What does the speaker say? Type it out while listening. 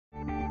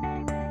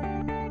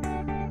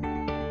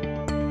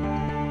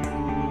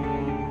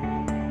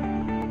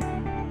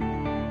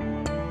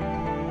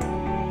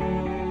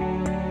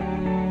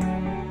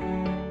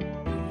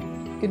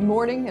Good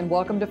morning and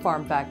welcome to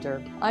Farm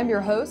Factor. I'm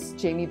your host,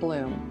 Jamie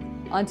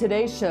Bloom. On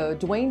today's show,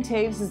 Duane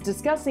Towes is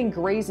discussing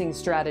grazing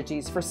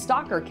strategies for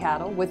stocker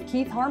cattle with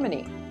Keith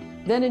Harmoney.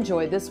 Then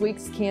enjoy this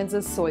week's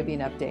Kansas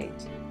soybean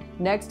update.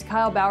 Next,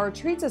 Kyle Bauer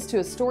treats us to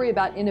a story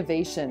about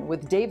innovation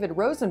with David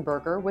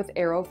Rosenburger with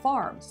Aero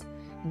Farms.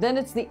 Then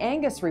it's the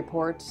Angus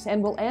Report,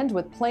 and we'll end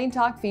with Plain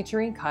Talk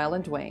featuring Kyle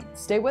and Duane.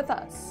 Stay with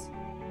us.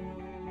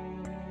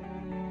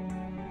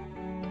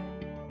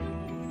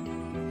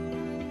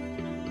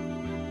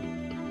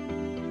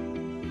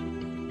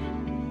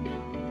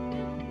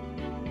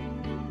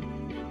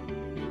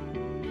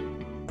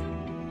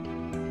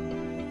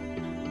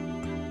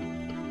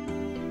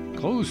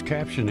 Closed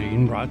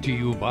captioning brought to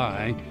you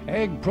by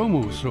Ag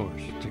Promo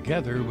Source.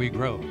 Together we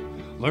grow.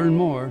 Learn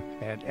more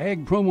at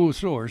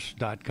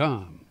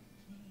agpromosource.com.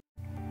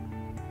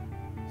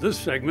 This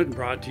segment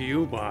brought to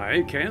you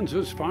by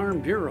Kansas Farm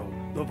Bureau,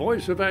 the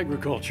voice of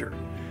agriculture.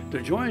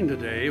 To join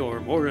today or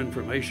more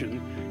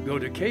information, go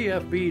to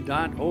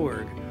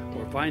kfb.org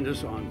or find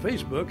us on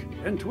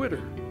Facebook and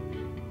Twitter.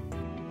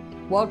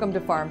 Welcome to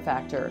Farm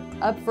Factor.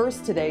 Up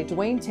first today,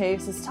 Duane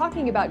Towes is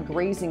talking about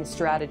grazing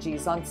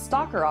strategies on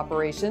stocker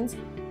operations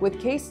with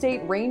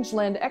K-State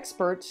rangeland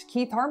expert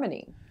Keith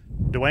Harmoney.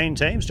 Duane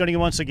Towes joining you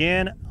once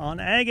again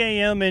on Ag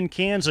AM in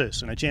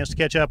Kansas, and a chance to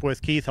catch up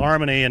with Keith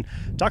Harmoney and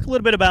talk a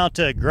little bit about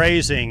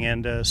grazing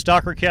and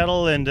stocker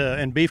cattle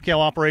and beef cow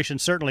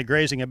operations. Certainly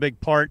grazing a big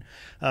part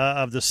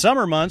of the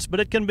summer months, but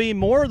it can be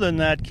more than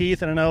that,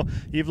 Keith. And I know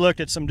you've looked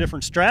at some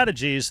different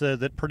strategies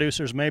that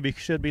producers maybe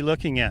should be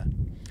looking at.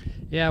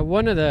 Yeah,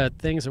 one of the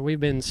things that we've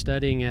been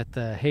studying at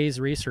the Hayes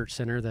Research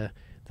Center, the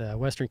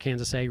Western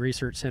Kansas Ag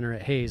Research Center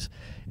at Hayes,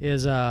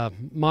 is a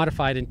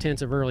modified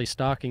intensive early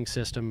stocking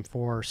system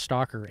for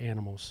stocker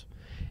animals.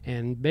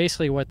 And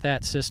basically what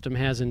that system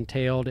has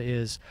entailed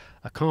is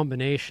a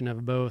combination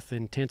of both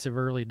intensive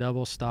early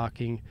double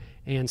stocking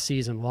and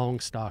season long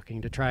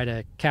stocking to try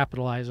to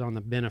capitalize on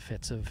the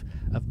benefits of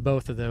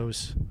both of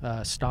those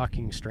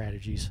stocking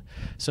strategies.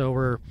 So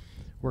we're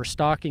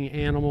stocking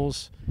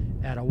animals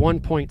at a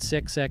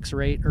 1.6x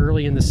rate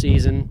early in the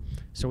season.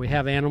 So we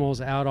have animals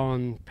out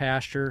on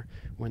pasture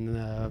when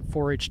the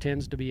forage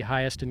tends to be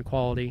highest in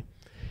quality.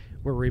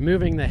 We're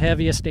removing the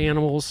heaviest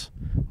animals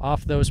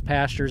off those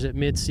pastures at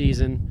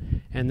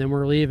mid-season, and then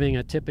we're leaving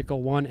a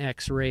typical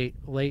 1x rate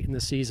late in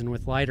the season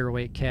with lighter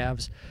weight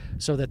calves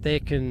so that they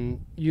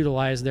can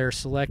utilize their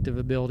selective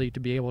ability to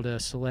be able to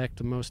select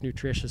the most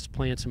nutritious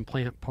plants and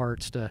plant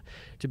parts to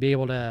be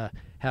able to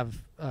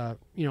have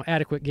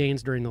adequate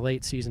gains during the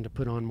late season to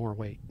put on more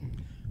weight.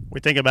 We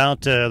think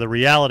about the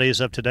realities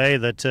of today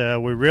that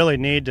we really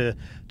need to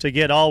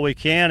get all we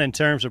can in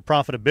terms of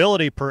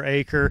profitability per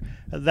acre.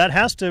 That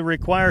has to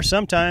require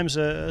sometimes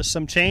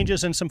some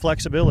changes and some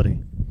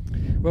flexibility.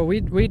 Well,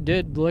 we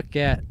did look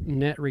at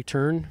net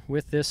return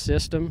with this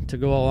system to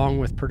go along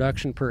with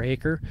production per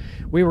acre.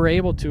 We were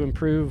able to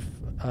improve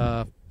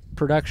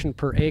production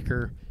per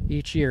acre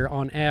each year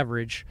on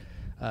average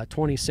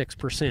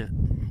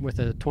 26% with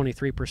a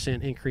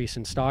 23% increase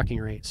in stocking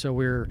rate. So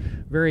we're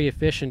very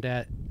efficient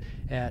at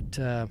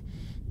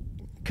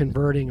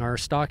converting our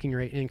stocking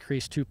rate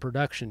increase to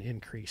production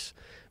increase.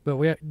 But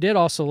we did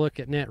also look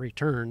at net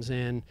returns,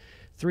 and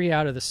 3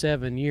 out of the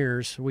 7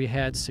 years we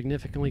had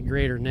significantly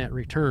greater net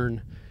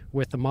return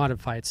with the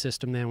modified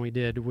system than we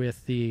did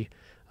with the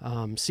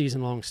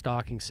season-long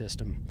stocking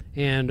system.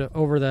 And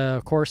over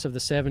the course of the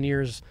 7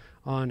 years,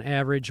 on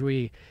average,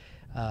 we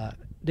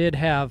did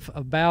have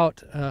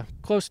about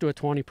close to a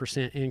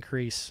 20%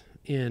 increase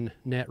in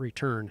net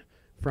return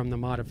from the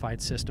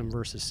modified system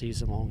versus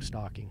season-long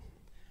stocking.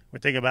 We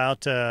think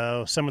about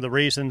some of the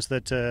reasons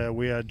that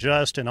we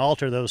adjust and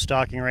alter those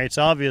stocking rates.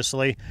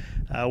 Obviously,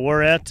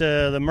 we're at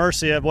the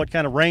mercy of what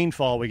kind of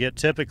rainfall we get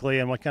typically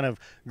and what kind of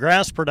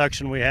grass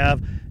production we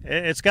have.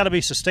 It's got to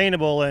be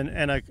sustainable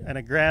and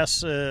a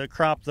grass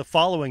crop the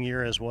following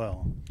year as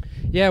well.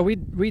 Yeah, we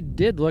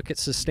did look at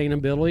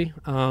sustainability.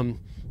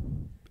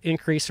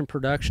 Increase in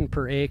production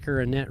per acre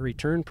and net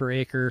return per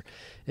acre,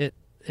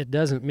 it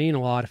doesn't mean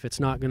a lot if it's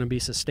not going to be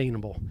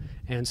sustainable.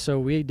 And so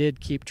we did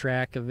keep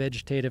track of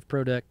vegetative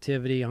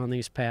productivity on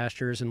these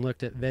pastures and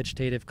looked at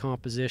vegetative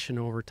composition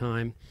over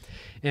time.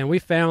 And we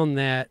found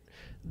that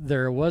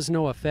there was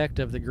no effect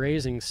of the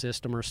grazing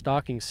system or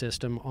stocking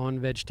system on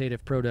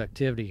vegetative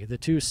productivity. The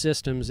two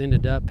systems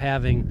ended up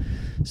having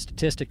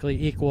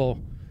statistically equal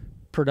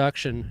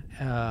production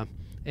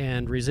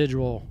and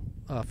residual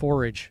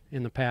forage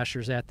in the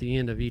pastures at the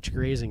end of each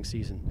grazing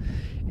season.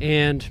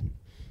 And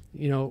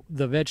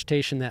the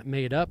vegetation that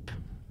made up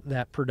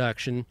that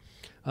production,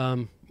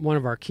 one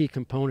of our key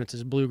components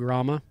is blue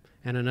grama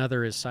and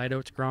another is side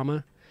oats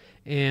grama,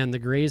 and the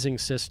grazing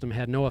system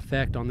had no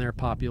effect on their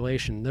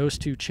population. Those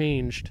two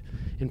changed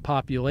in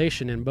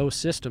population in both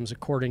systems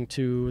according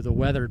to the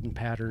weather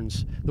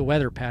patterns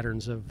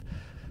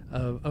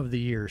of the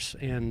years,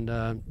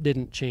 and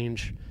didn't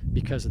change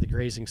because of the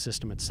grazing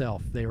system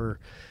itself. They were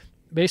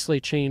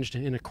basically changed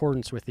in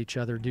accordance with each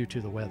other due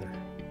to the weather.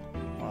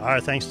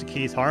 Our thanks to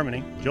Keith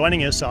Harmoney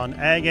joining us on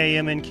Ag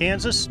AM in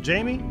Kansas.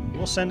 Jamie,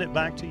 we'll send it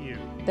back to you.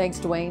 Thanks,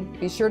 Duane.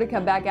 Be sure to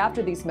come back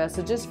after these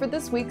messages for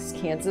this week's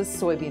Kansas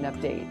Soybean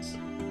Update.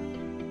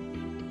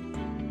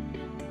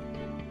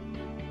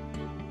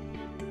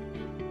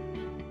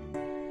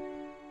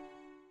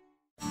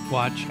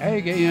 Watch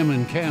Ag AM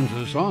in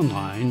Kansas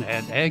online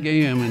at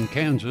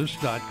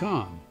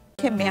agaminkansas.com.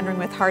 Kim Mandring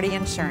with Hardy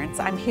Insurance.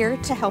 I'm here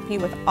to help you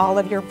with all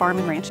of your farm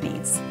and ranch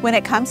needs. When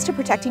it comes to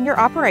protecting your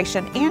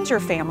operation and your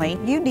family,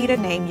 you need a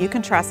name you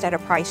can trust at a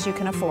price you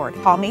can afford.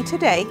 Call me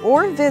today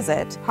or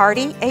visit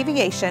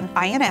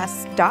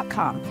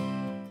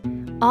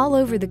hardyaviationins.com. All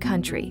over the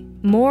country,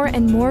 more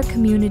and more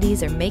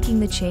communities are making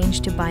the change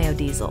to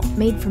biodiesel,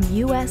 made from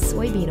U.S.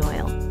 soybean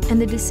oil.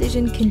 And the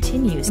decision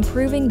continues,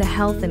 improving the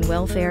health and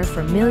welfare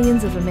for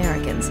millions of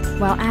Americans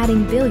while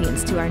adding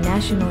billions to our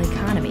national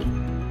economy.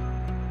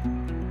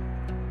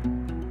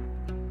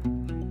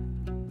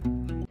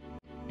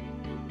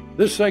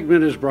 This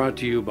segment is brought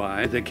to you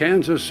by the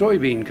Kansas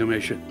Soybean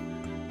Commission.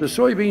 The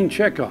Soybean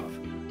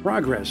Checkoff,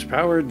 progress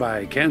powered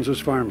by Kansas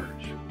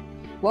farmers.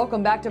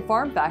 Welcome back to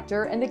Farm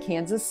Factor and the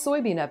Kansas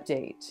Soybean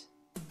Update.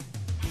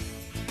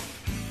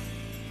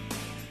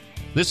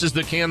 This is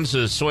the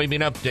Kansas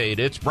Soybean Update.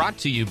 It's brought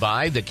to you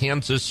by the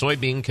Kansas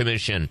Soybean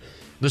Commission.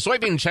 The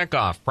Soybean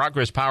Checkoff,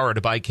 progress powered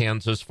by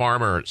Kansas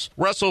farmers.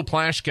 Russell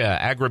Plashka,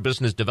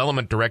 Agribusiness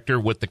Development Director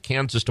with the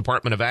Kansas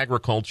Department of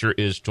Agriculture,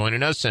 is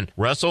joining us. And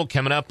Russell,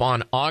 coming up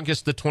on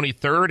August the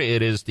 23rd,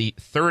 it is the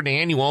third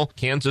annual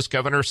Kansas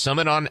Governor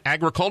Summit on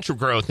Agriculture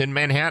Growth in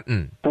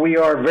Manhattan. We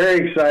are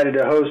very excited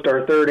to host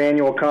our third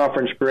annual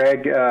conference,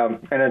 Greg.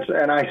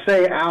 And I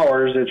say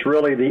ours, it's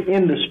really the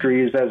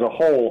industries as a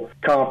whole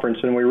conference,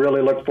 and we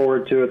really look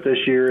forward to it this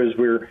year as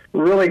we're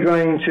really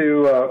going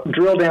to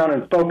drill down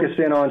and focus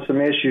in on some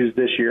issues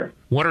this year.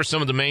 What are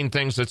some of the main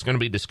things that's going to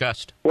be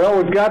discussed? Well,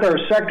 we've got our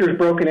sectors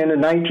broken into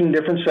 19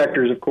 different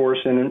sectors, of course,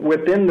 and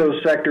within those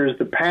sectors,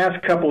 the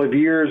past couple of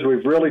years,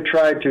 we've really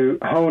tried to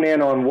hone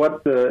in on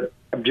what the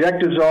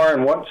objectives are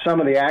and what some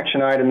of the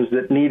action items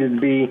that needed to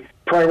be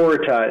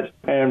prioritized.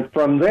 And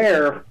from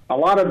there, a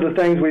lot of the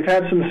things, we've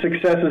had some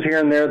successes here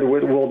and there that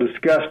we'll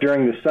discuss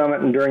during the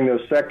summit and during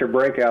those sector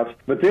breakouts.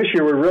 But this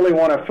year, we really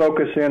want to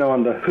focus in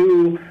on the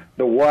who,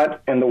 the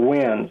what, and the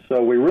when.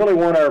 So we really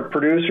want our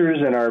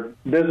producers and our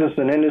business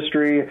and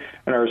industry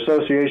and our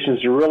associations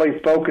to really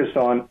focus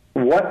on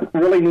what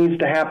really needs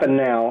to happen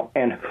now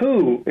and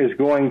who is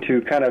going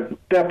to kind of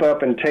step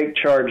up and take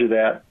charge of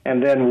that.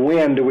 And then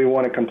when do we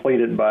want to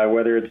complete it by,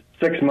 whether it's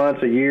 6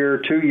 months, a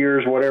year, 2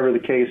 years, whatever the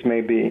case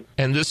may be.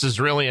 And this is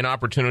really an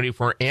opportunity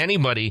for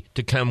anybody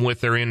to come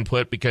with their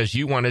input because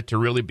you want it to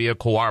really be a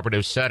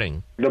cooperative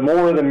setting. The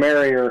more the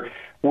merrier.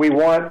 We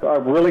want a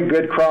really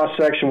good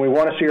cross-section. We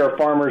want to see our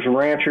farmers and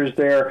ranchers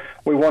there.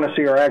 We want to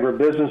see our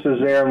agribusinesses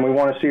there, and we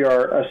want to see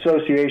our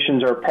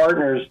associations, our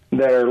partners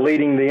that are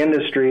leading the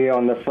industry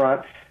on the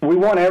front. We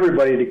want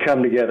everybody to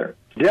come together.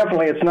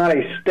 Definitely, it's not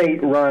a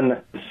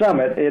state-run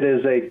summit. It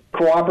is a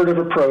cooperative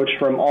approach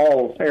from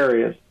all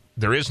areas.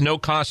 There is no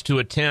cost to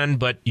attend,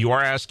 but you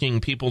are asking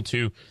people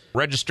to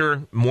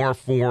register more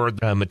for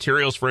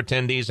materials for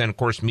attendees and, of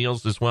course,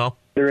 meals as well?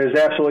 There is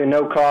absolutely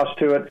no cost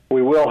to it.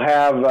 We will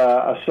have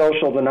a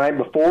social the night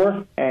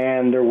before,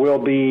 and there will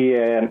be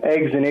an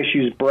Eggs and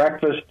Issues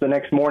breakfast the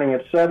next morning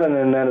at 7,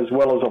 and then as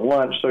well as a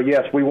lunch. So,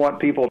 yes, we want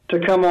people to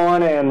come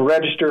on and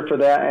register for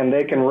that, and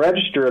they can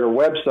register at our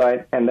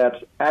website, and that's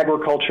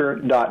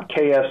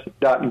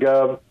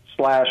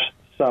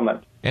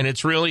agriculture.ks.gov/summit. And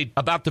it's really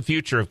about the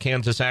future of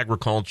Kansas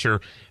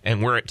agriculture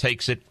and where it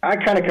takes it. I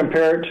kind of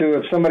compare it to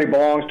if somebody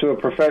belongs to a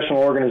professional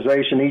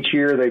organization. Each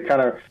year they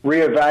kind of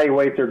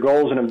reevaluate their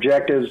goals and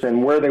objectives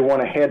and where they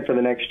want to head for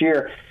the next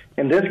year.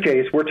 In this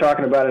case, we're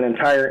talking about an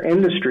entire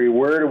industry.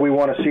 Where do we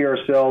want to see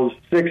ourselves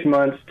 6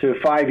 months to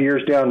 5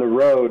 years down the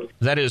road?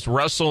 That is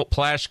Russell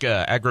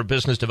Plashka,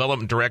 Agribusiness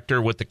Development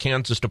Director with the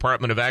Kansas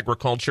Department of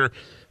Agriculture,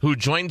 who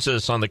joins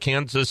us on the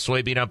Kansas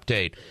Soybean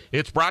Update.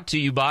 It's brought to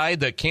you by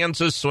the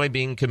Kansas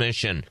Soybean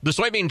Commission. The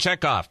Soybean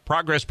Checkoff,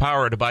 progress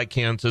powered by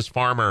Kansas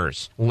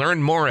farmers.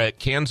 Learn more at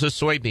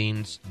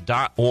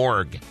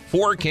kansassoybeans.org.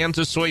 For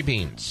Kansas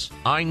Soybeans,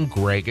 I'm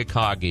Greg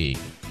Akagi.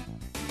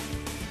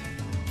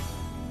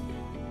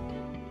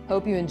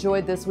 Hope you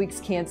enjoyed this week's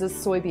Kansas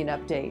Soybean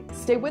Update.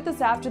 Stay with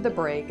us after the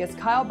break as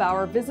Kyle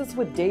Bauer visits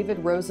with David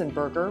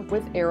Rosenburger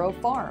with Aero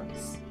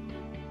Farms.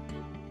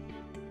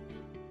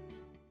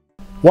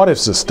 What if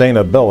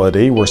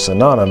sustainability were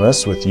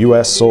synonymous with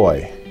U.S.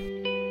 soy?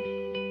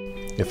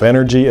 If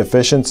energy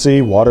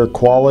efficiency, water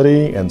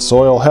quality, and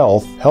soil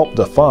health help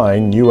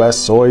define U.S.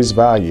 soy's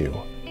value,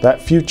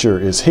 that future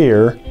is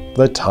here,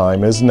 the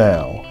time is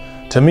now.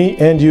 To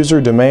meet end-user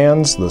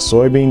demands, the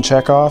Soybean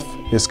Checkoff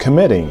is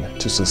committing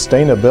to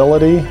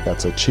sustainability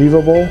that's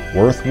achievable,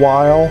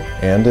 worthwhile,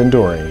 and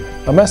enduring.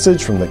 A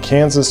message from the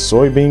Kansas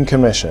Soybean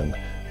Commission,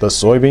 the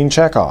Soybean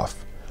Checkoff,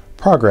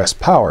 progress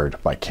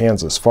powered by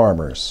Kansas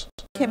farmers.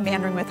 Kim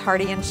Mandring with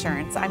Hardy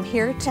Insurance. I'm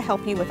here to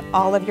help you with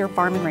all of your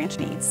farm and ranch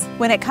needs.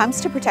 When it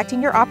comes to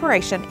protecting your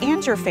operation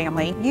and your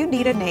family, you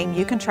need a name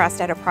you can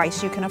trust at a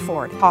price you can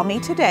afford. Call me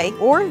today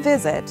or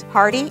visit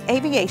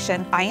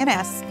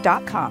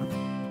hardyaviationins.com.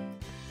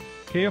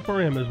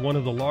 KFRM is one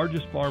of the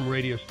largest farm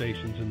radio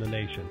stations in the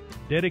nation,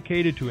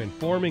 dedicated to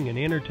informing and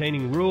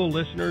entertaining rural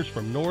listeners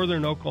from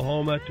northern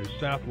Oklahoma to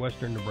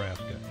southwestern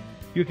Nebraska.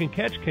 You can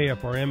catch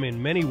KFRM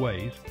in many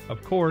ways,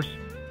 of course,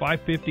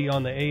 550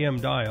 on the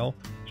AM dial,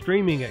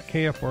 streaming at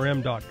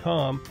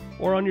kfrm.com,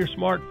 or on your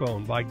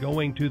smartphone by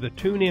going to the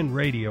TuneIn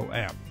Radio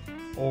app,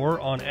 or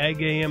on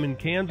Ag AM in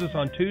Kansas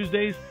on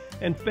Tuesdays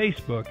and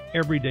Facebook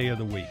every day of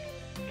the week.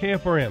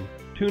 KFRM,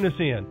 tune us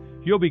in.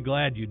 You'll be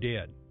glad you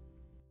did.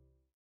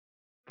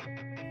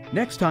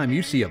 Next time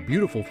you see a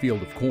beautiful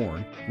field of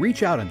corn,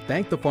 reach out and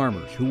thank the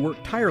farmers who work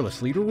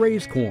tirelessly to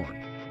raise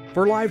corn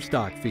for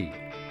livestock feed,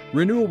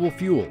 renewable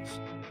fuels,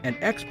 and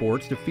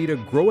exports to feed a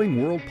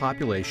growing world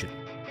population.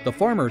 The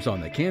farmers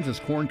on the Kansas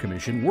Corn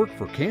Commission work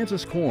for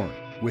Kansas Corn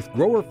with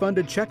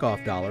grower-funded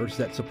checkoff dollars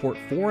that support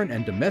foreign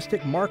and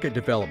domestic market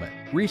development,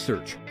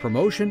 research,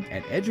 promotion,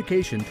 and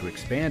education to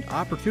expand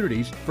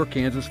opportunities for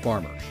Kansas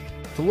farmers.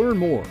 To learn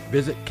more,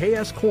 visit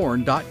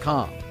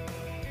kscorn.com.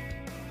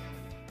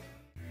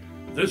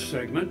 This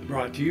segment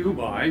brought to you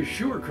by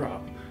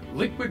SureCrop,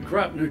 liquid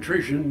crop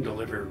nutrition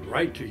delivered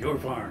right to your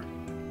farm.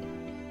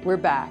 We're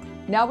back.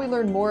 Now we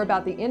learn more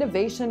about the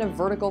innovation of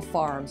vertical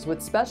farms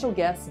with special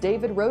guest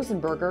David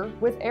Rosenburger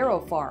with Aero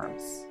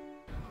Farms.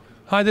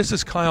 Hi, this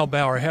is Kyle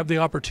Bauer. I have the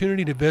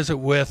opportunity to visit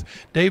with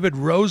David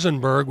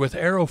Rosenburger with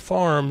Aero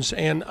Farms,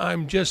 and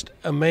I'm just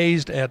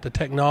amazed at the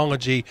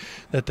technology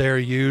that they're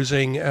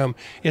using.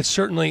 It's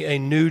certainly a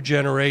new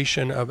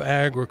generation of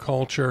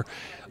agriculture.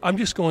 I'm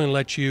just going to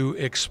let you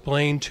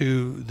explain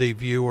to the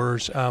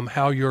viewers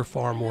how your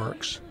farm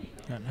works.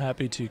 I'm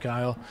happy to,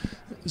 Kyle.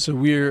 So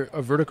we're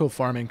a vertical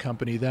farming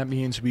company. That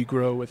means we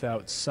grow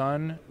without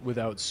sun,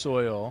 without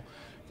soil,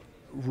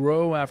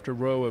 row after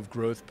row of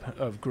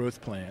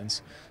growth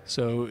plans.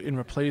 So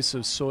in place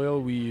of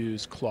soil, we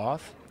use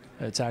cloth.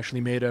 It's actually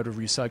made out of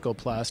recycled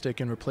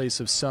plastic. In place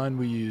of sun,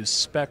 we use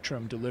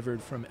spectrum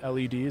delivered from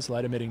LEDs,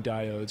 light-emitting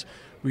diodes.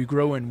 We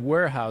grow in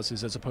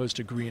warehouses as opposed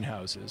to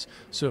greenhouses.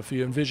 So if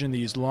you envision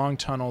these long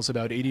tunnels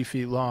about 80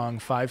 feet long,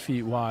 5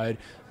 feet wide,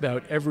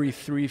 about every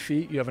 3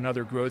 feet you have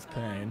another growth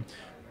plane.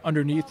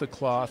 Underneath the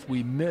cloth,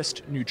 we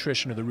mist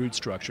nutrition of the root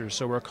structure.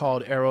 So we're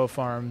called Aero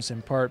Farms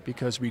in part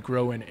because we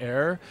grow in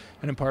air,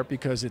 and in part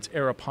because it's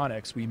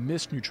aeroponics. We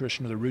mist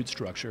nutrition of the root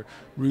structure.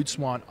 Roots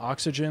want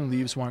oxygen,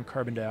 leaves want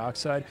carbon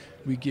dioxide.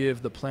 We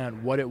give the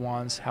plant what it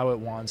wants, how it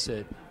wants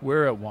it,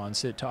 where it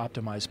wants it to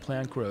optimize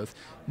plant growth.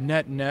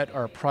 Net,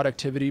 our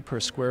productivity per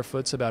square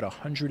foot's about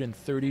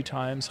 130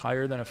 times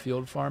higher than a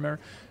field farmer,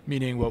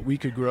 meaning what we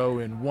could grow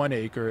in 1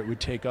 acre, it would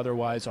take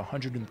otherwise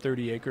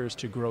 130 acres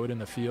to grow it in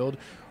the field.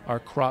 Our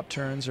crop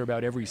turns are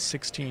about every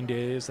 16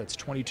 days. That's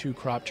 22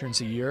 crop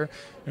turns a year.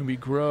 And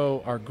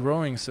our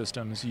growing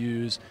systems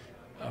use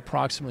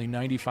approximately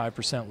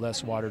 95%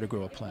 less water to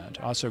grow a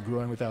plant. Also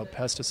growing without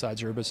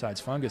pesticides,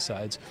 herbicides,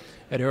 fungicides.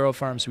 At Aero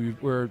Farms,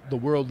 we're the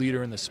world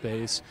leader in the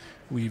space.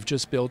 We've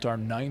just built our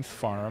 9th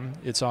farm.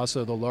 It's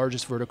also the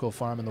largest vertical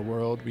farm in the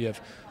world. We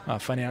have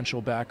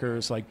financial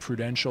backers like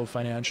Prudential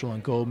Financial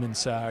and Goldman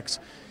Sachs.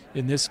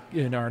 In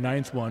our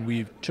 9th one,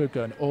 we took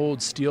an old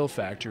steel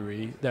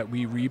factory that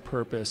we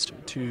repurposed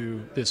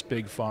to this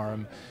big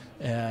farm,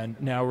 and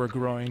now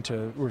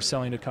we're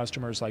selling to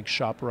customers like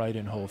ShopRite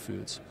and Whole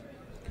Foods.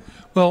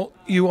 Well,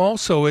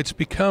 it's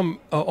become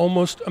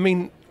almost,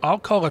 I'll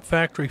call it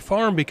factory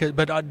farm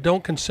but I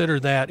don't consider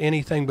that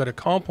anything but a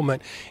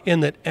compliment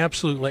in that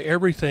absolutely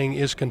everything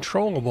is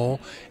controllable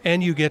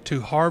and you get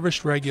to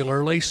harvest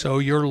regularly, so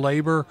your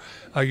labor,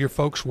 your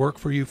folks work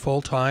for you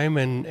full time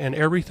and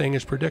everything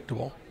is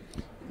predictable.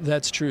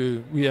 That's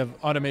true. We have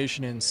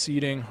automation in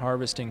seeding,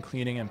 harvesting,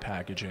 cleaning, and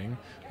packaging.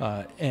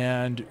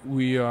 And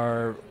we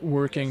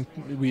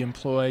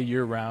employ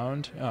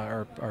year-round.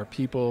 Our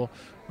people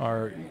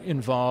are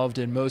involved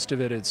in most of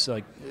it. It's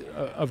like,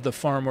 of the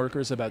farm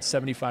workers, about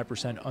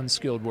 75%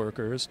 unskilled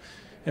workers.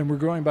 And we're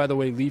growing, by the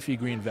way, leafy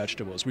green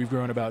vegetables. We've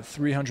grown about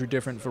 300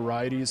 different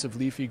varieties of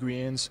leafy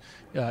greens.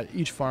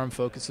 Each farm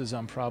focuses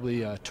on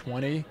probably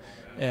 20.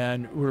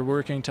 And we're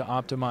working to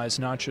optimize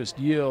not just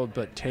yield,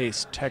 but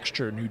taste,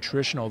 texture,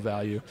 nutritional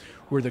value.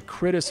 Where the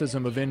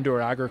criticism of indoor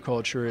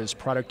agriculture is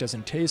product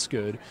doesn't taste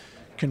good,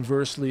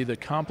 conversely, the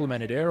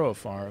compliment at Aero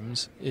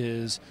Farms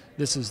is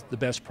this is the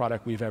best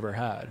product we've ever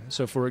had.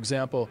 So for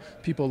example,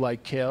 people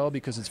like kale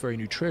because it's very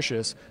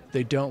nutritious.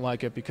 They don't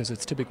like it because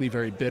it's typically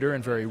very bitter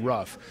and very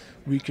rough.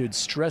 We could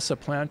stress a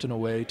plant in a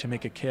way to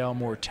make a kale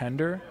more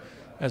tender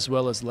as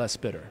well as less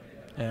bitter.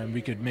 And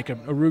we could make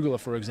arugula,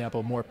 for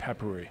example, more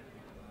peppery.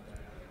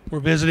 We're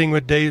visiting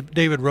with David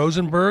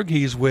Rosenburger.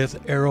 He's with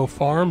Aero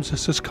Farms.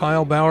 This is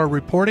Kyle Bauer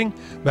reporting.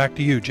 Back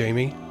to you,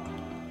 Jamie.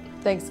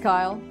 Thanks,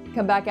 Kyle.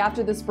 Come back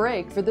after this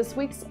break for this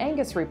week's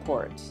Angus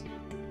Report.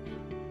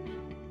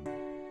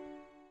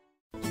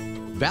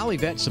 Valley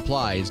Vet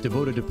Supply is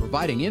devoted to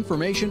providing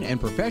information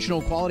and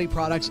professional quality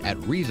products at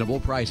reasonable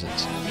prices.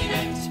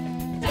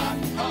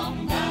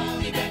 ValleyVet.com,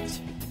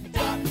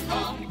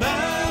 ValleyVet.com,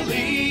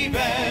 Valley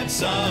Vet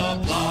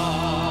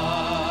Supply.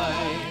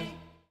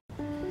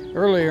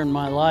 Earlier in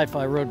my life,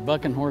 I rode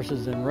bucking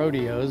horses and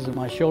rodeos, and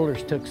my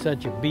shoulders took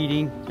such a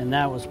beating, and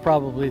that was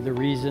probably the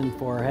reason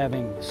for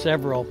having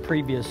several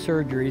previous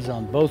surgeries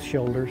on both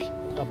shoulders.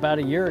 About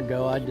a year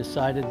ago, I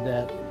decided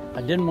that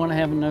I didn't want to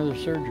have another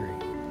surgery,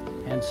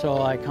 and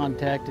so I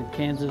contacted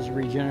Kansas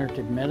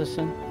Regenerative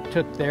Medicine,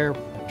 took their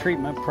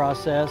treatment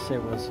process.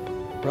 It was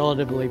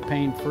relatively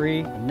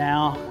pain-free.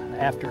 Now,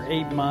 after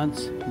 8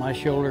 months, my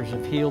shoulders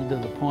have healed to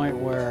the point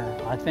where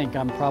I think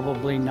I'm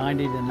probably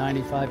 90 to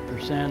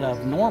 95%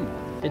 of normal.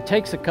 It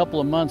takes a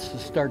couple of months to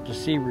start to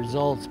see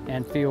results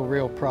and feel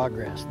real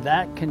progress.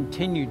 That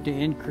continued to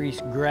increase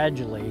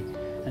gradually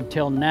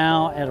until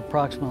now at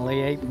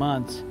approximately 8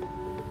 months.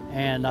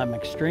 And I'm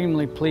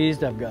extremely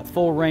pleased. I've got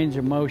full range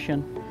of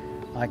motion.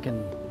 I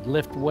can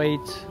lift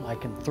weights, I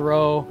can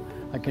throw,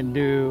 I can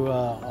do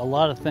a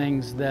lot of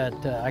things that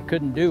I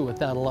couldn't do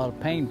without a lot of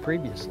pain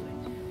previously.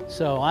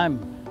 So I'm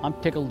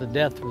tickled to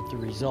death with the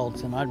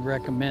results, and I'd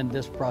recommend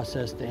this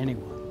process to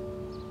anyone.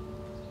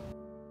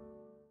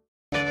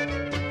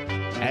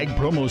 Ag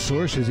Promo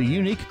Source is a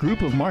unique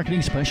group of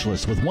marketing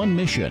specialists with one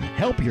mission: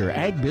 help your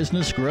ag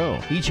business grow.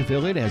 Each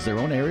affiliate has their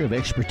own area of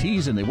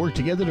expertise, and they work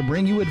together to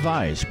bring you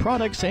advice,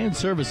 products, and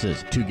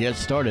services. To get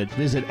started,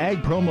 visit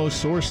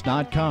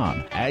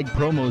agpromosource.com. Ag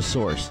Promo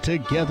Source,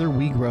 together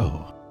we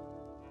grow.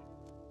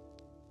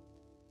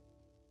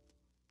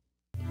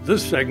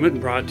 This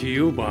segment brought to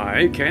you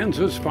by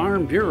Kansas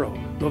Farm Bureau,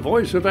 the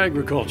voice of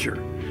agriculture.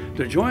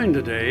 To join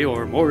today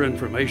or more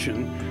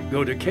information,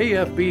 go to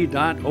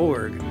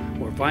kfb.org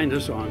or find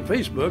us on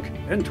Facebook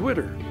and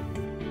Twitter.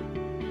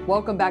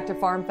 Welcome back to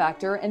Farm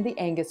Factor and the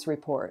Angus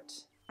Report.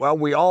 Well,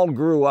 we all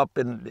grew up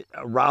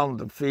around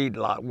the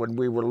feedlot when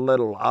we were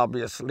little,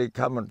 obviously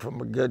coming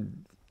from a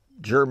good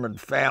German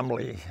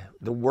family.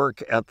 The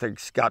work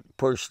ethics got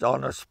pushed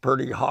on us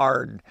pretty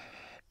hard.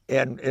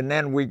 And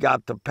then we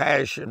got the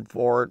passion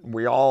for it.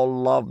 We all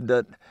loved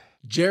it.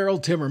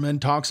 Gerald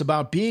Timmerman talks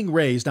about being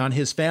raised on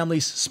his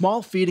family's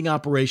small feeding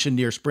operation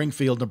near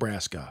Springfield,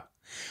 Nebraska.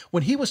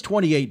 When he was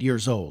 28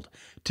 years old,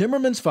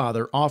 Timmerman's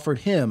father offered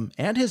him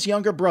and his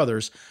younger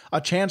brothers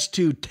a chance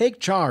to take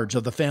charge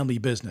of the family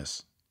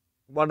business.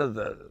 One of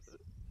the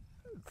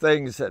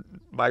things that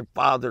my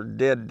father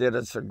did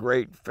us a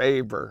great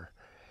favor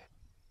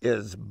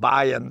is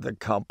buying the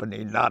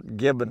company, not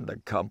giving the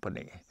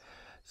company.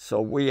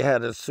 So we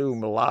had to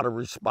assume a lot of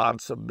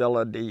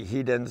responsibility.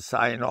 He didn't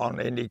sign on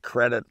any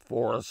credit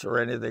for us or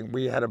anything.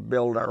 We had to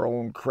build our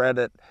own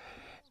credit.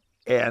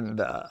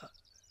 And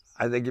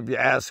I think if you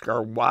ask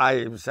our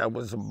wives, that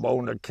was a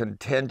bone of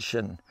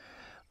contention.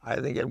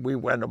 I think we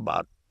went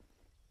about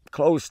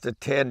close to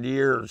 10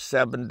 years,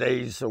 7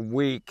 days a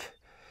week,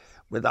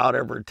 without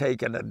ever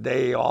taking a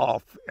day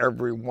off,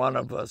 every one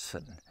of us.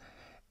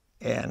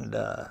 And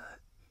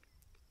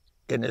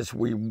as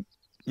we,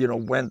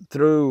 went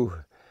through,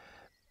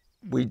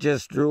 we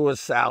just drew a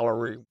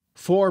salary.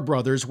 4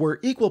 brothers were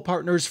equal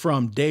partners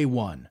from day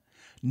one.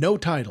 No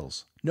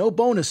titles, no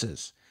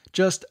bonuses,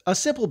 just a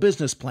simple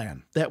business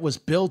plan that was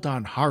built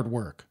on hard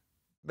work.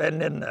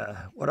 Been in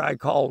what I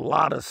call a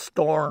lot of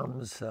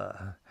storms,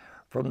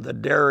 from the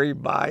dairy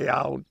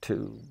buyout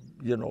to,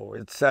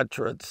 et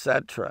cetera, et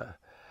cetera.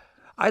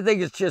 I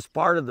think it's just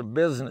part of the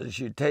business.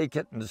 You take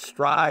it in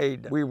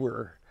stride. We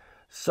were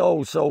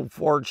so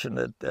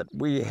fortunate that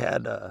we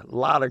had a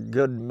lot of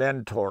good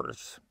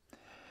mentors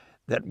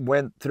that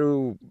went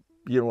through,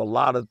 a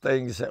lot of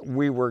things that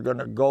we were going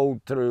to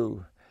go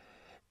through.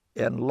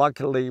 And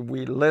luckily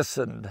we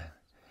listened.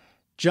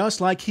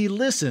 Just like he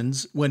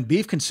listens when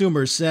beef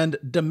consumers send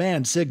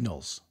demand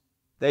signals.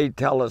 They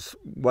tell us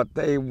what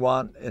they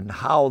want and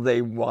how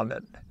they want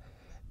it.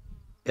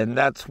 And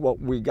that's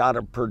what we got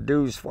to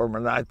produce for them.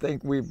 And I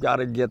think we've got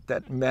to get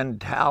that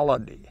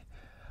mentality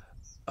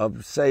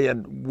of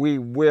saying we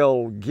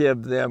will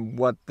give them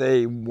what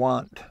they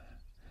want.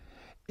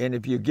 And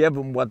if you give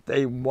them what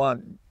they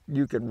want,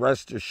 you can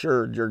rest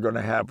assured you're going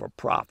to have a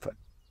profit.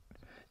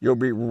 You'll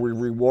be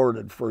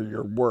rewarded for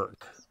your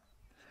work.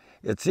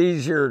 It's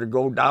easier to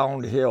go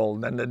downhill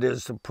than it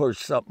is to push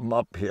something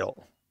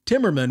uphill.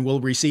 Timmerman will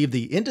receive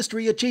the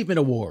Industry Achievement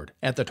Award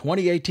at the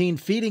 2018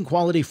 Feeding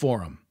Quality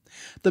Forum.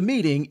 The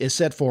meeting is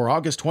set for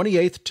August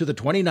 28th to the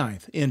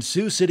 29th in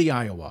Sioux City,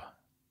 Iowa.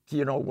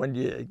 When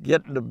you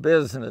get into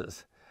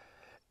business,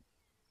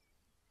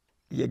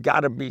 you got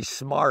to be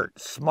smart.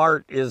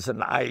 Smart is an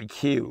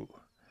IQ.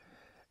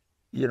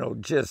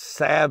 Just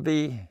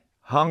savvy,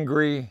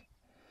 hungry,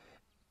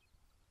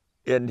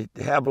 and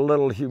have a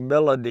little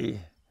humility,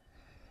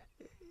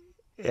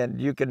 and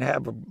you can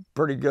have a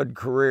pretty good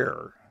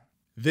career.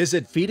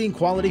 Visit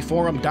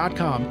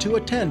feedingqualityforum.com to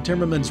attend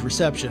Timmerman's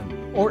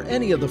reception or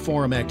any of the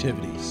forum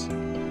activities.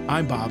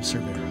 I'm Bob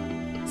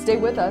Cervera. Stay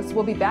with us.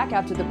 We'll be back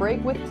after the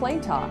break with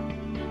Plain Talk.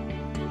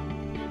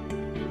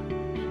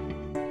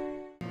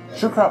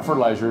 Sure Crop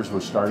Fertilizers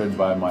was started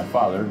by my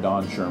father,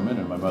 Don Sherman,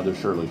 and my mother,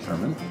 Shirley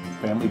Sherman.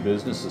 Family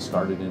business that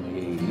started in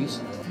the 80s.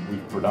 We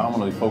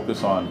predominantly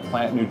focus on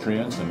plant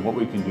nutrients and what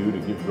we can do to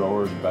give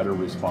growers better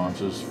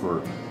responses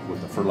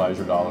with the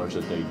fertilizer dollars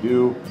that they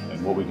do,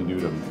 and what we can do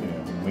to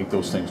make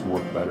those things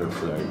work better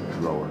for the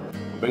grower.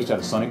 We're based out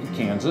of Seneca,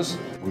 Kansas.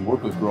 We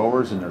work with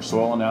growers in their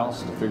soil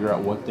analysis to figure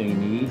out what they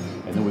need,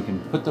 and then we can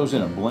put those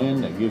in a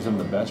blend that gives them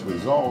the best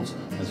results,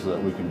 and so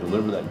that we can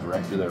deliver that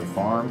direct to their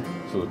farm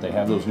so that they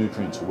have those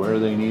nutrients where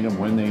they need them,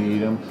 when they need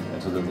them,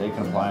 and so that they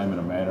can apply them in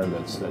a manner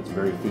that's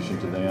very efficient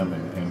to them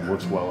and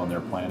works well in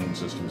their planting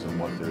systems and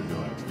what they're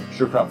doing.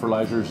 Sure Crop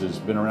Fertilizers has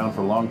been around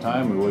for a long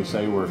time. We always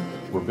say we're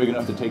big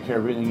enough to take care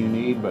of everything you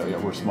need, but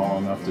we're small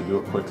enough to do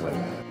it quickly.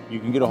 You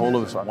can get a hold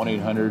of us at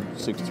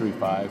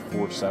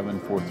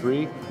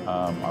 1-800-635-4743.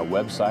 Our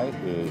website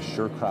is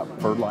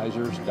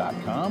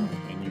surecropfertilizers.com,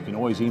 and you can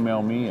always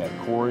email me at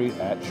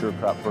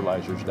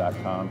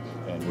Corey@surecropfertilizers.com,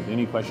 and with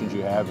any questions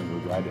you have,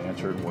 we're glad to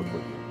answer and work with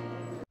you.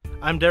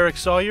 I'm Derek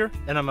Sawyer,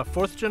 and I'm a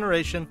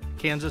fourth-generation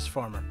Kansas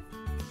farmer.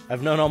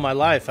 I've known all my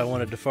life I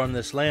wanted to farm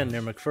this land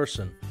near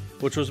McPherson,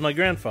 which was my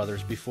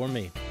grandfather's before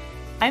me.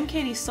 I'm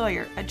Katie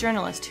Sawyer, a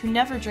journalist who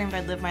never dreamed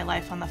I'd live my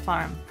life on the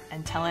farm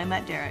until I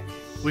met Derek.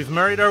 We've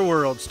married our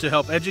worlds to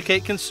help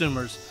educate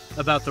consumers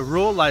about the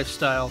rural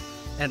lifestyle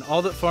and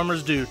all that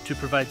farmers do to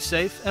provide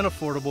safe and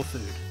affordable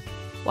food.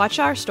 Watch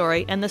our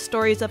story and the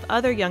stories of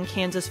other young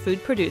Kansas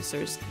food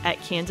producers at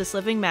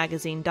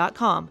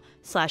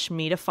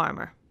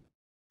kansaslivingmagazine.com/meetafarmer.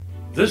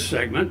 This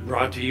segment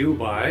brought to you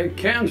by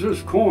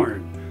Kansas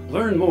Corn.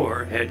 Learn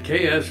more at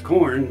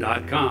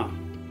kscorn.com.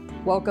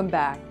 Welcome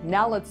back.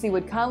 Now let's see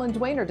what Kyle and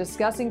Duane are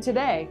discussing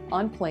today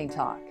on Plain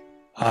Talk.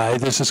 Hi,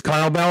 this is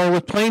Kyle Bauer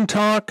with Plain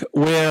Talk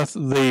with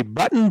the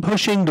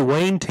button-pushing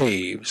Duane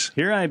Towes.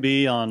 Here I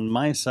be on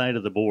my side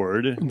of the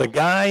board. The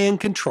guy in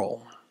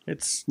control.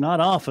 It's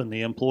not often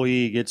the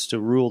employee gets to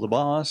rule the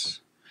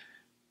boss.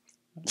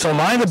 So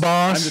am I the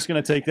boss? I'm just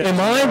going to take that. Am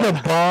I the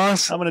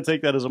boss? I'm going to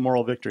take that as a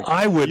moral victory.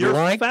 I would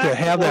like to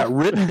have that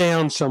written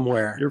down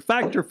somewhere. Your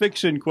fact or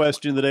fiction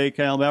question today,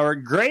 Kyle Bauer.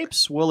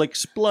 Grapes will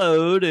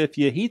explode if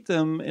you heat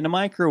them in a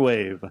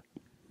microwave.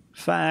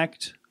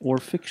 Fact or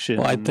fiction?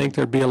 Well, I think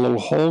there'd be a little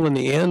hole in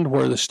the end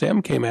where the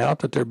stem came out,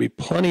 that there'd be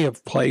plenty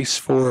of place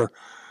for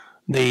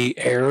the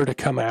air to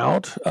come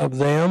out of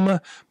them.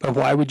 But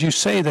why would you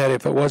say that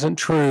if it wasn't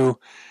true?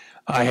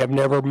 I have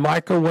never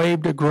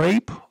microwaved a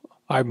grape.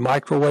 I've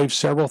microwaved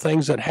several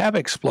things that have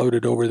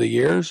exploded over the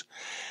years.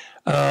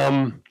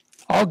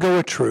 I'll go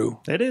with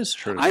true. It is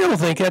true. I don't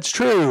think that's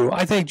true.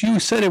 I think you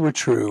said it was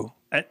true.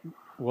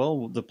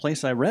 Well, the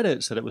place I read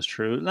it said it was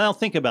true. Now,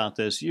 think about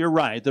this. You're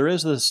right. There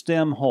is a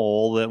stem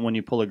hole that when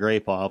you pull a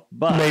grape off.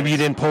 But maybe you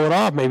didn't pull it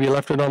off. Maybe you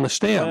left it on the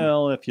stem.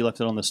 Well, if you left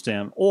it on the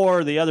stem.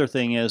 Or the other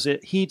thing is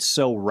it heats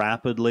so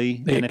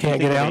rapidly. It can't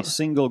get out. A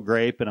single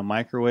grape in a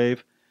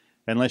microwave,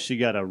 unless you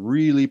got a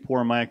really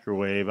poor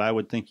microwave, I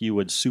would think you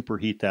would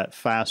superheat that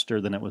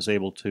faster than it was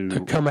able to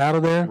come out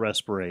of there?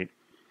 Respirate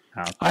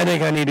out. I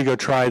think I need to go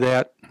try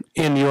that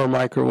in your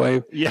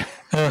microwave. Yeah.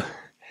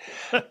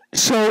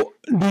 So,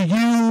 do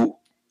you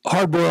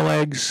hard-boil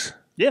eggs?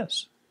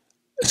 Yes.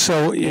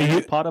 So in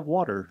a pot of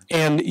water.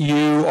 And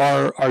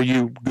are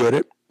you good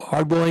at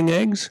hard-boiling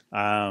eggs?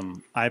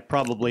 I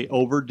probably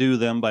overdo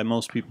them by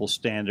most people's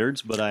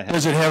standards, but I have.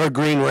 Does it have a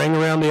green ring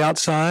around the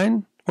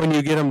outside? When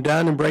you get them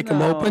done and break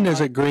them open, is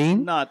it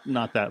green? Not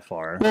that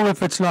far. Well,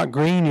 if it's not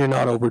green, you're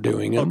not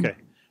overdoing them. Okay.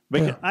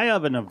 But I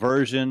have an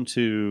aversion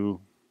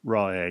to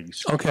raw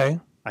eggs. Okay.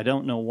 I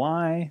don't know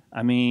why.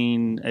 I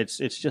mean, it's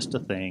just a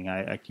thing.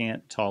 I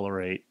can't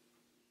tolerate.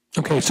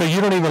 Okay, so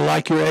you don't even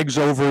like your eggs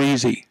over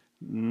easy?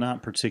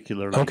 Not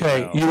particularly.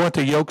 Okay, no. You want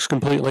the yolks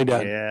completely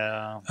done?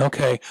 Yeah.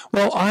 Okay.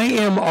 Well, I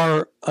am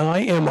our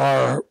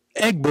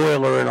egg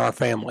boiler in our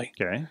family.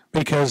 Okay.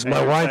 Because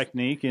my wife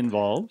technique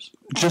involves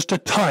just a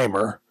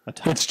timer.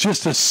 It's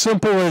just as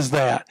simple as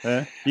that.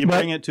 You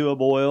bring it to a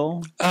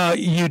boil?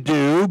 You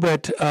do,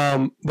 but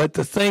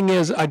the thing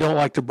is, I don't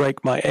like to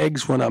break my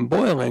eggs when I'm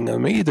boiling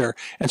them either.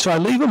 And so I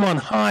leave them on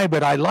high,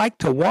 but I like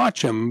to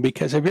watch them,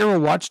 because have you ever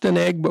watched an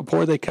egg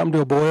before they come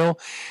to a boil?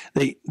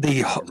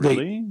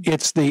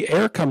 It's the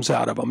air comes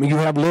out of them. You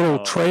have little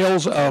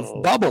trails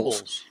of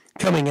bubbles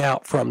coming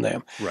out from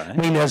them. Right. I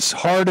mean, as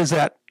hard as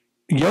that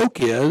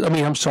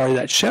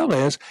that shell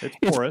is,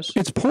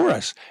 it's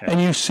porous. Okay.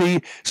 And you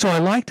see, so I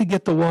like to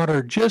get the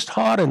water just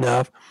hot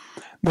enough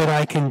that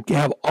I can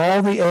have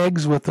all the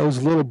eggs with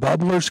those little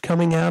bubblers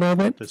coming out of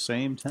it at the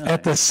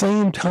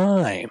same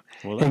time.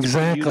 Well, that's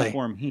exactly.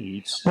 Uniform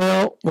heats.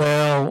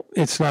 Well,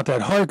 it's not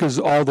that hard because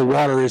all the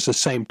water is the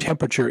same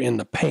temperature in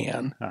the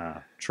pan.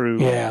 True.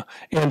 Yeah,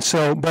 and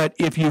so, but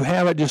if you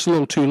have it just a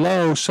little too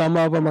low, some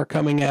of them are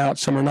coming out,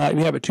 some are not. If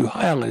you have it too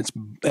high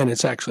and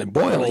it's actually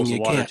boiling,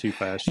 you can't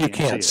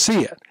see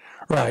it.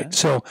 Right.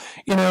 So,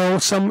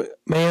 some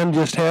man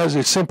just has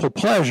his simple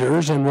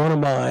pleasures, and one of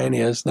mine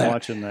is that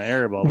watching the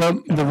air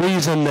bubble. The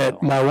reason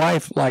that my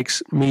wife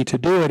likes me to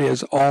do it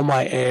is all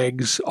my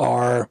eggs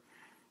are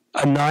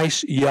a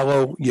nice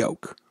yellow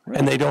yolk.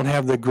 and they don't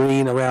have the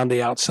green around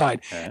the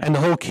outside. And the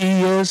whole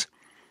key is,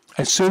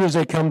 as soon as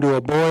they come to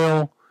a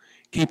boil,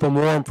 keep them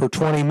warm for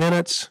 20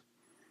 minutes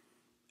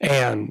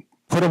and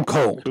put them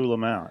cold. Cool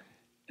them out.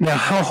 Now,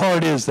 how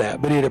hard is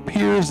that? But it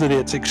appears that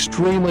it's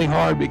extremely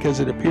hard because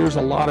it appears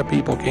a lot of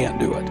people can't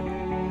do it.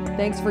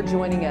 Thanks for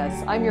joining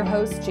us. I'm your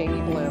host,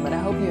 Jamie Bloom, and I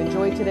hope you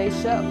enjoyed today's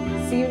show.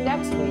 See you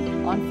next week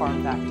on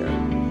Farm Factor.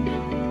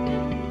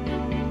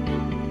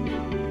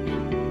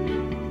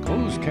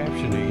 Closed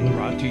captioning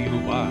brought to you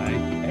by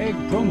Ag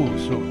Promo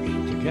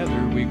Source.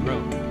 Together we grow.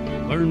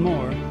 Learn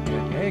more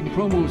at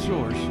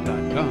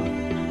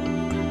agpromosource.com.